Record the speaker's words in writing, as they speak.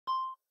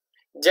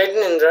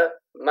Jain,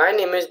 my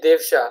name is Dev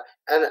Shah,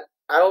 and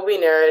I will be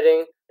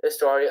narrating the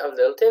story of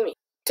Little Timmy.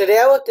 Today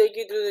I will take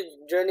you through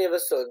the journey of a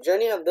soul,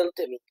 journey of Little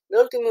Timmy.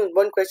 Little Timmy was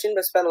born Christian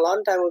but spent a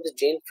long time with his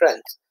Jain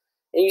friends.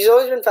 And he's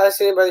always been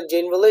fascinated by the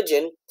Jain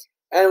religion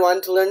and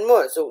wanted to learn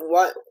more. So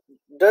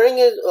during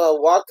his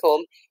walk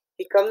home,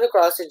 he comes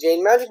across a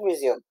Jain magic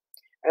museum,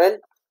 and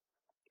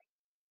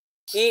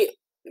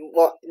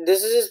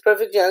this is his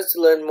perfect chance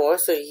to learn more.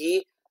 So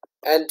he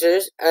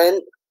enters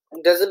and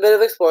does a bit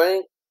of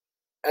exploring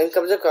and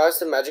comes across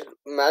the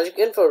magic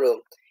info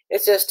room.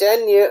 It says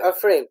stand near a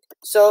frame.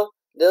 So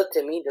Little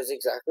Timmy does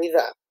exactly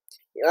that.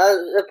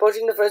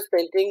 Approaching the first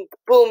painting,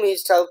 boom,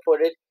 he's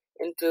teleported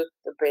into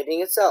the painting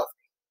itself.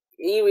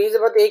 He reads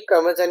about the 8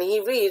 karmas, and he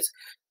reads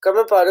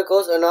karma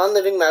particles are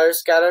non-living matter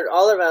scattered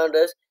all around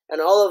us and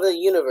all over the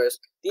universe.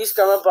 These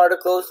karma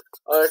particles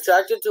are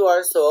attracted to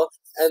our soul,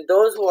 and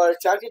those who are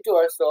attracted to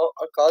our soul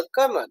are called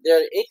karma. There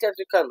are 8 types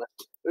of karma.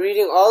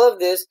 Reading all of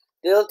this,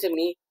 Little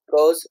Timmy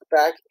goes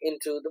back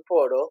into the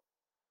portal,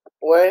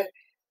 where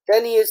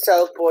then he is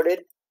teleported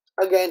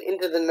again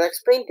into the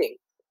next painting.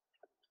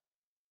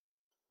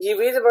 He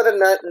reads about the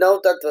 9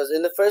 tattvas.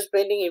 In the first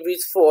painting, he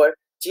reads 4,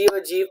 Jiva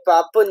Jeev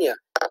Pap Punya.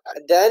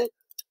 Then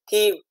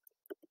he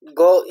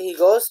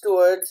goes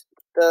towards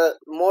the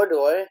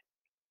Mordor,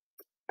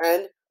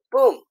 and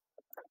boom,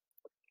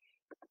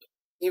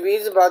 he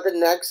reads about the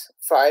next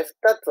 5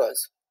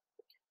 tattvas.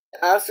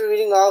 After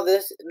reading all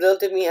this, Little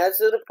Timmy heads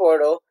to the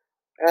portal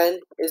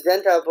and is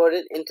then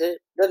teleported into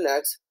the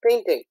next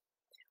painting,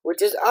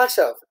 which is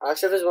Ashav.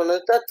 Ashav is one of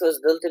the tattvas.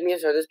 Little Timmy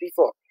has heard this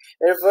before.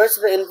 It refers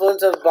to the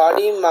influence of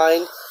body,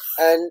 mind,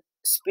 and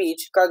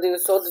speech causing the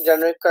soul to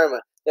generate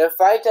karma. There are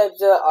 5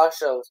 types of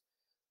Ashavs.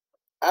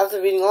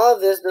 After reading all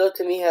of this, Little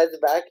Timmy heads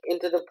back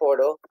into the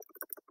portal,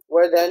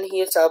 where then he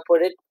is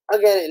teleported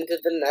again into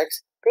the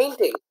next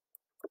painting,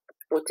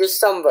 which is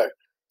Samvar.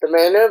 The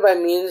manner by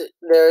means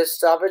there is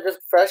stoppage of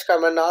fresh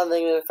karma not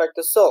letting it affect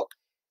the soul.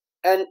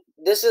 And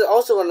this is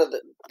also one of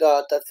the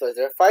tattvas.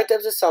 There are 5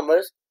 types of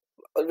Samvars.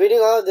 Reading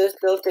all of this,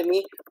 Little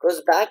Timmy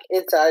goes back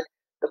inside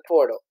the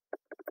portal,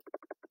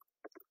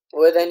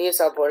 where then he is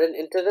teleported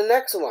into the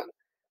next one,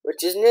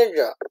 which is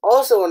Nidra,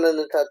 also one of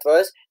the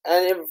tattvas,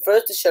 and it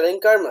refers to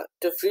shedding karma,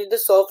 to free the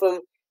soul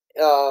from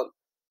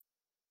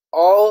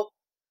all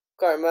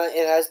karma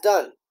it has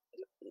done,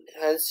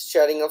 hence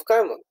shedding of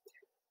karma.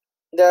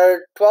 There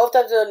are 12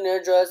 types of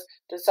Nidras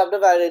to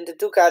subdivide into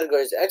 2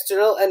 categories,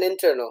 external and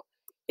internal.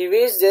 He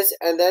reads this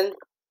and then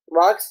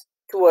walks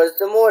towards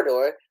the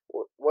Mordor,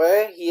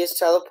 where he is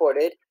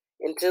teleported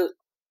into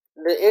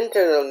the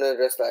internal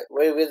Nidra slide,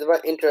 where he reads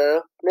about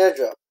internal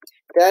Nidra.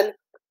 Then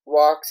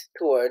walks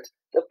towards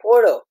the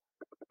portal,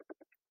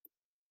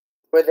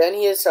 where then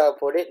he is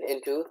teleported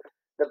into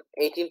the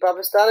 18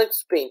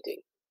 Papastanics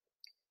painting.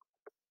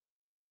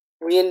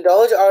 We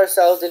indulge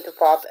ourselves into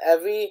pop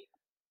every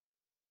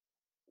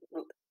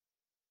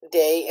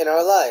day in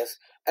our lives,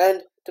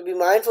 and to be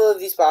mindful of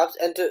these pops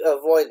and to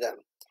avoid them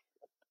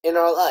in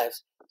our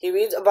lives. He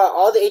reads about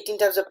all the 18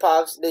 types of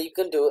pops that you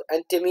can do,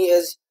 and Timmy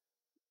is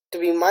to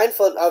be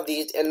mindful of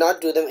these and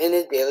not do them in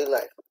his daily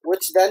life,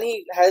 which then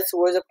he heads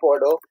towards a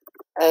portal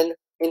and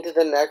into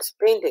the next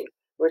painting,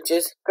 which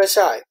is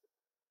Kashai.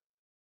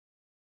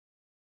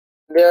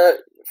 There are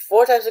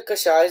 4 types of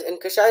Kashais, and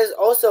Kashai is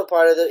also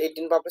part of the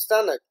 18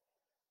 Papastanak.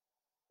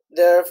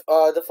 The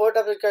 4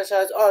 types of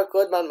Kashais are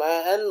Krodh, Man,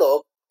 Maya, and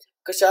Lobh.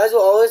 Kashais will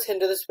always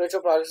hinder the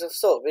spiritual progress of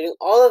soul. Reading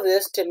all of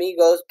this, Timmy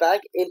goes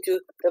back into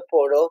the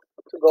portal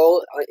to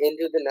go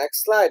into the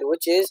next slide,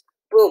 which is,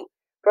 boom,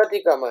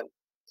 Pratikraman.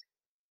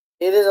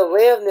 It is a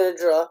way of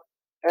Nidra,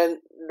 and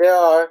there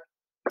are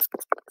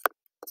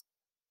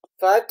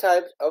 5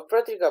 types of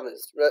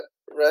Pratikramans.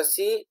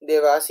 Rasi,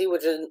 Devasi,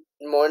 which is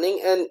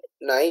morning and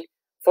night.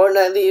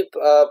 Fortnightly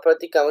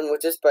Pratikraman,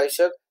 which is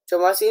Paishak.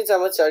 Chamasi and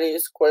Samatsari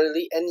is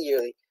quarterly and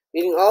yearly.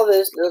 Reading all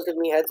this, Little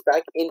Timmy heads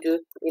back into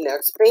the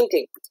next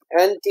painting,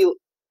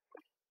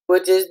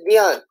 which is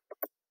Dhyan.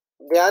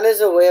 Dhyan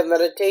is a way of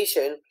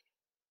meditation.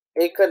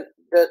 It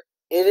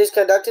is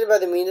conducted by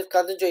the means of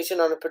concentration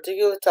on a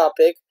particular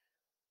topic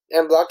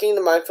and blocking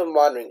the mind from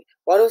wandering.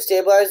 One who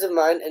stabilizes the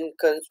mind and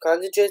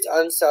concentrates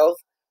on self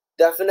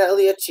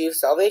definitely achieves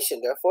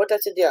salvation. There are 4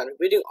 types of Dhyan.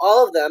 Reading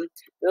all of them,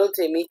 Little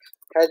Timmy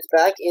heads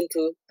back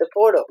into the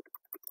portal,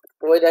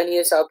 where then he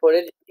is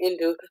teleported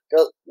into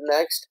the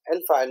next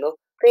and final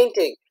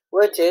painting,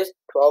 which is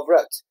 12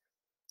 ruts.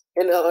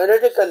 In order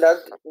to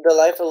conduct the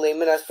life of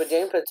layman as per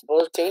Jain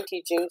principles, Jain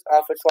teachings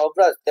offer 12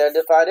 ruts. They are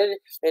divided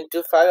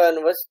into 5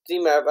 anuvas, 3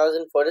 marabas,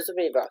 and 4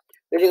 disapavas.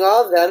 Reading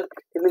all of them,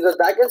 Timmy goes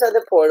back inside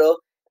the portal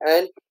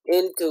and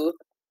into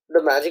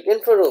the magic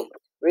info room.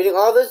 Reading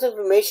all this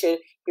information,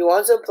 he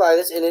wants to apply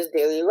this in his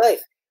daily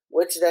life,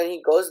 which then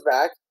he goes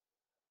back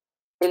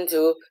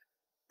into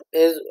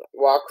his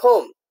walk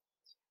home.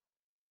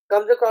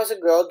 Comes across a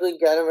girl doing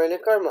Ganavarna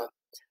Karma.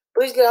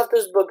 Please get off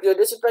this book. You're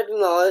disrespecting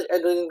knowledge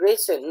and doing a great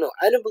sin. No,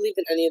 I don't believe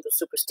in any of those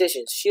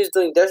superstitions. She is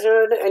doing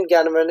Darshanarana and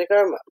Ganavarna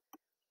Karma.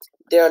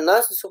 They are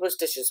not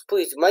superstitions.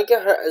 Please, you might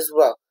get hurt as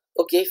well.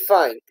 Okay,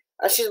 fine.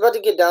 As she's about to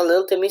get down,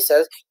 little Timmy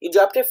says, "You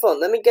dropped your phone.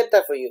 Let me get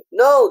that for you."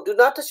 "No, do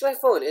not touch my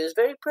phone. It is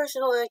very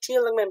personal and I treat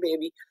it like my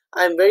baby.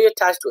 I am very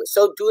attached to it,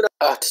 so do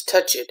not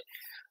touch it.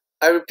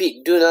 I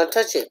repeat, do not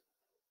touch it.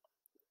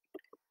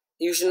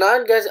 You should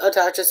not get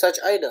attached to such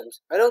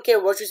items. I don't care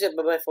what you say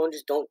about my phone,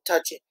 just don't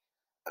touch it."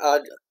 Uh,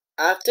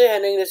 After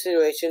handling the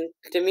situation,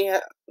 Timmy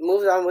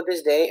moves on with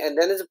his day and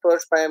then is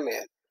approached by a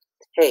man.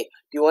 "Hey,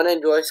 do you want to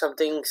enjoy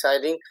something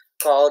exciting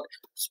called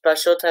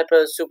special type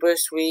of super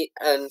sweet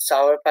and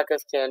sour pack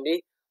of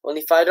candy?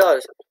 Only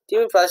 $5.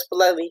 Timmy replies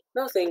politely,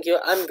 "No, thank you.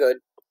 I'm good."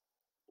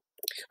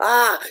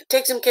 "Ah,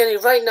 take some candy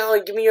right now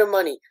and give me your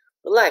money."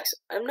 "Relax.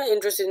 I'm not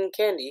interested in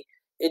candy.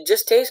 It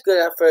just tastes good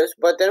at first,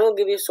 but then will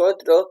give you sore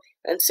throat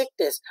and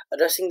sickness,"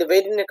 addressing the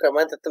weight in the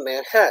karma that the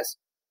man has.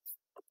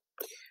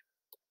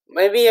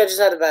 Maybe I just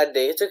had a bad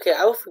day. It's okay.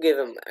 I will forgive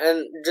him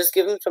and just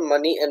give him some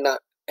money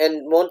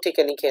and won't take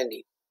any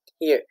candy.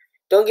 "Here,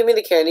 don't give me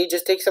the candy.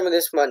 Just take some of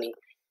this money."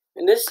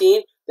 In this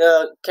scene,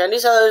 the candy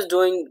seller is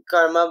doing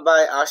karma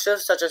by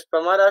ashrafs such as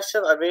Pramad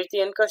Ashraf,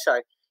 Avirti, and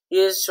Kashai.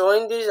 He is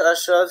showing these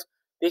ashrafs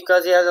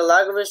because he has a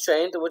lack of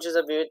restraint, which is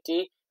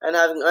Avirti, and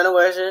having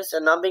unawareness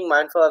and not being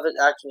mindful of his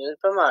actions is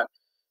Pramad.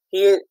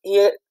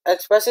 He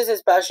expresses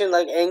his passion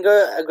like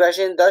anger,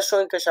 aggression, thus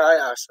showing Kashai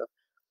Ashraf.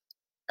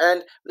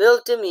 And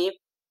little Timmy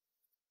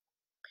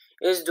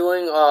is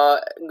doing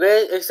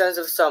great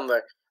extensive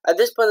summer. At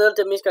this point, little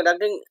Timmy is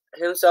conducting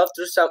himself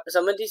through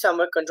Samati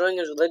Summer, controlling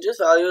his religious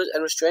values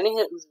and restraining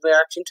his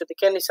reaction to the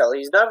candy seller.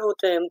 He is not rude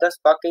to him, thus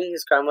blocking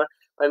his karma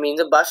by means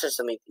of Basha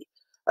Samiti.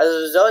 As a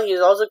result, he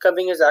is also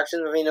curbing his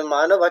actions between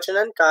Mano,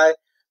 Vachan, and Kai,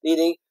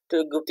 leading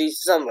to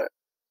Gupti's summer.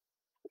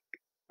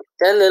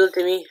 Then little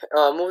Timmy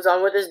moves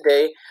on with his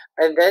day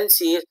and then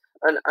sees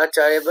an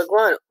Acharya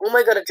Bhagwan. "Oh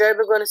my god, Acharya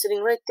Bhagwan is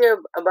sitting right there,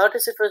 about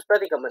to sit for his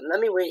pratikaman. Let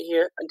me wait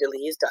here until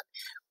he is done."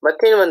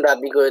 "Matin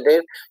Mandabi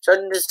Gurudev, sorry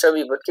to disturb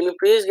you, but can you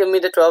please give me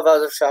the 12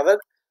 hours of Shavak?"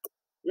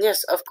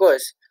 "Yes, of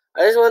course.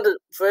 I just want the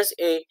first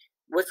A,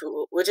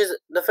 which is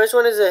the first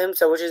one is a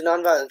Himsa, which is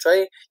non-violence,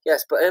 right?"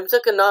 "Yes, but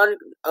Himsa cannot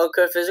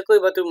occur physically,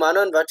 but through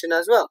Mano and Vachan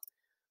as well."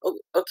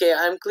 Okay,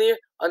 I'm clear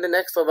on the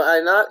next one, but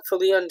I not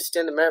fully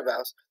understand the merit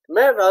vows." The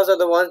merit vows are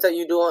the ones that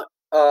you do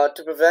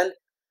to prevent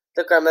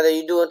the karma that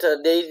you do on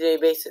a day-to-day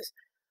basis.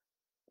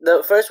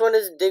 The first one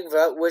is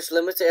Digvra, which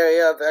limits the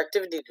area of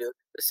activity due.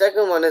 The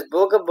second one is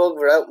Boga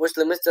Bogvra, which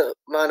limits the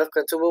amount of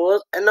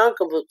consumables and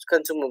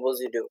non-consumables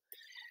you do.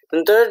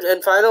 The third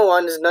and final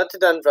one is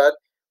Natadanvrat,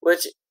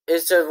 which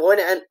is to avoid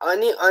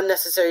any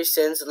unnecessary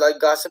sins like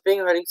gossiping,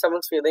 hurting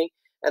someone's feeling,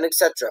 and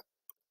etc.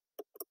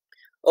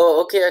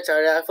 "Oh, okay,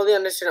 Acharya, I fully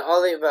understand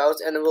all the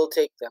vows and will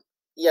take them."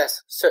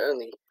 "Yes,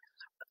 certainly."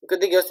 "Good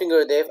day,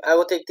 Gurudev. I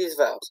will take these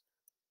vows."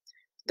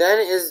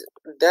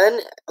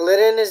 Then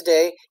later in his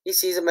day, he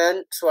sees a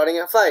man swatting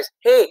at flies.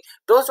 "Hey,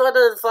 don't swat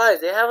at the flies.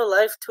 They have a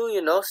life too,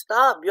 you know.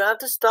 Stop. You have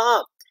to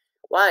stop."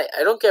 "Why?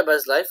 I don't care about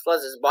his life.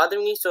 Flies is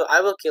bothering me, so I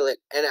will kill it.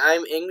 And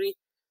I'm angry,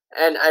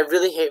 and I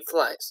really hate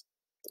flies.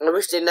 I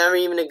wish they never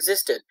even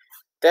existed."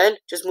 "Then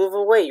just move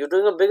away. You're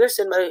doing a bigger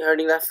sin by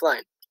hurting that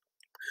fly."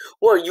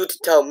 "Who are you to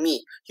tell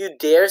me? You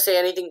dare say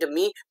anything to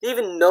me? Do you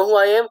even know who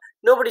I am?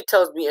 Nobody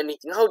tells me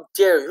anything. How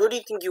dare you? Who do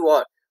you think you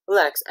are?"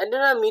 "Relax. I do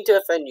not mean to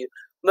offend you,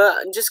 but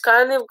I'm just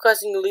kindly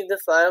requesting you to leave the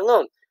fly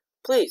alone.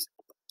 Please."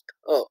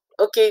 "Oh,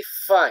 okay,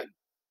 fine."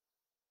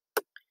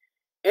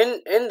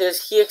 In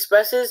this, he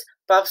expresses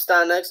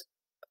Papstanaks,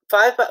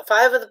 five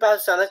of the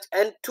Papstanaks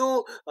and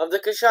two of the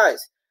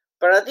Kashais.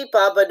 Parati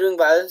Pap by doing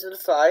violence to the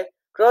fly,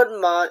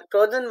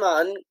 Krodhan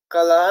Man,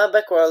 Kalaha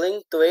by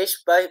quarreling,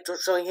 Dvesh by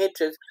showing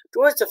hatred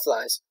towards the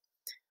flies.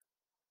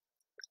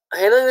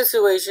 Handling the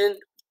situation,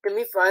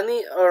 Timmy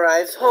finally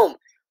arrives home.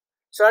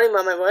 "Sorry,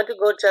 Mom, I want to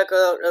go check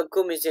out a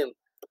cool museum.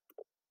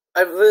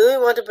 I really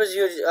want to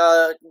pursue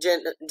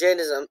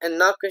Jainism and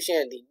not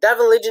Christianity. That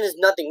religion is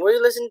nothing. Were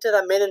you listening to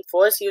that man in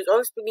force? He was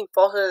always speaking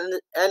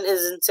falsehood and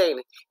is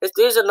insane. His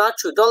theories are not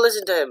true. Don't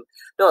listen to him.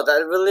 No,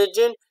 that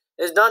religion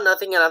is not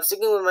nothing, and I'm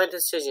sticking with my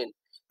decision."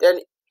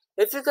 "Then,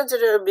 if you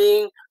consider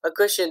being a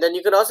Christian, then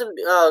you can also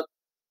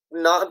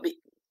not be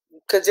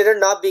consider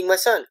not being my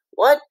son."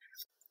 "What?"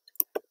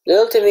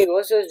 Little Timmy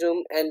goes to his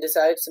room and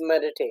decides to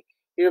meditate.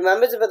 He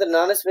remembers about the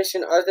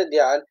non-auspicious Artha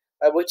Dhyan,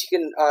 by which he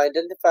can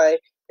identify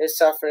his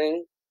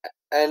suffering,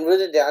 and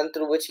Ruda Dhyan,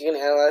 through which he can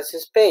analyze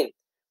his pain,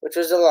 which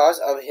was the loss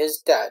of his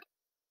dad.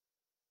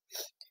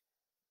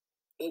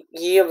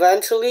 He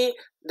eventually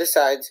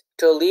decides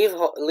to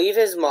leave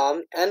his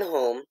mom and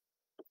home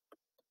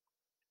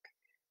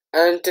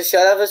and to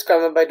shut off his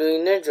karma by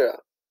doing Nidra.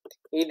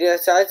 He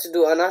decides to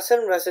do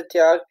Anasam,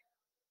 Rasatyag,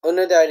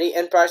 Unadari,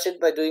 and Prashit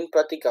by doing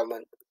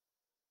Pratikaman.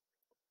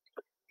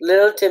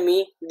 Little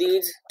Timmy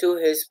leads to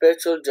his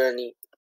spiritual journey.